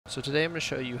So today I'm going to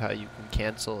show you how you can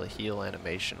cancel a heal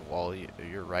animation while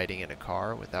you're riding in a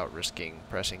car without risking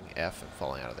pressing F and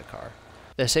falling out of the car.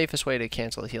 The safest way to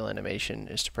cancel a heal animation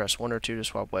is to press 1 or 2 to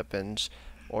swap weapons,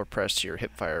 or press your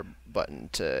hipfire button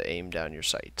to aim down your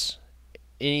sights.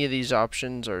 Any of these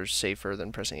options are safer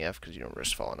than pressing F because you don't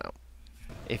risk falling out.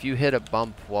 If you hit a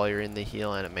bump while you're in the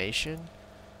heal animation,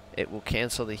 it will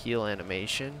cancel the heal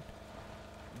animation,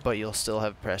 but you'll still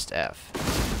have pressed F.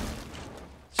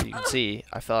 So you can see,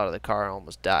 I fell out of the car and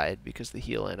almost died because the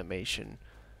heal animation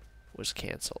was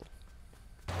cancelled.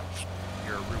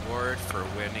 Your reward for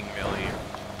winning million.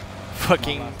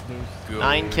 Fucking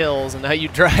 9 kills and now you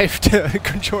drive to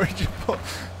Georgia.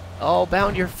 Oh,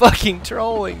 Bound, you're fucking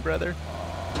trolling, brother.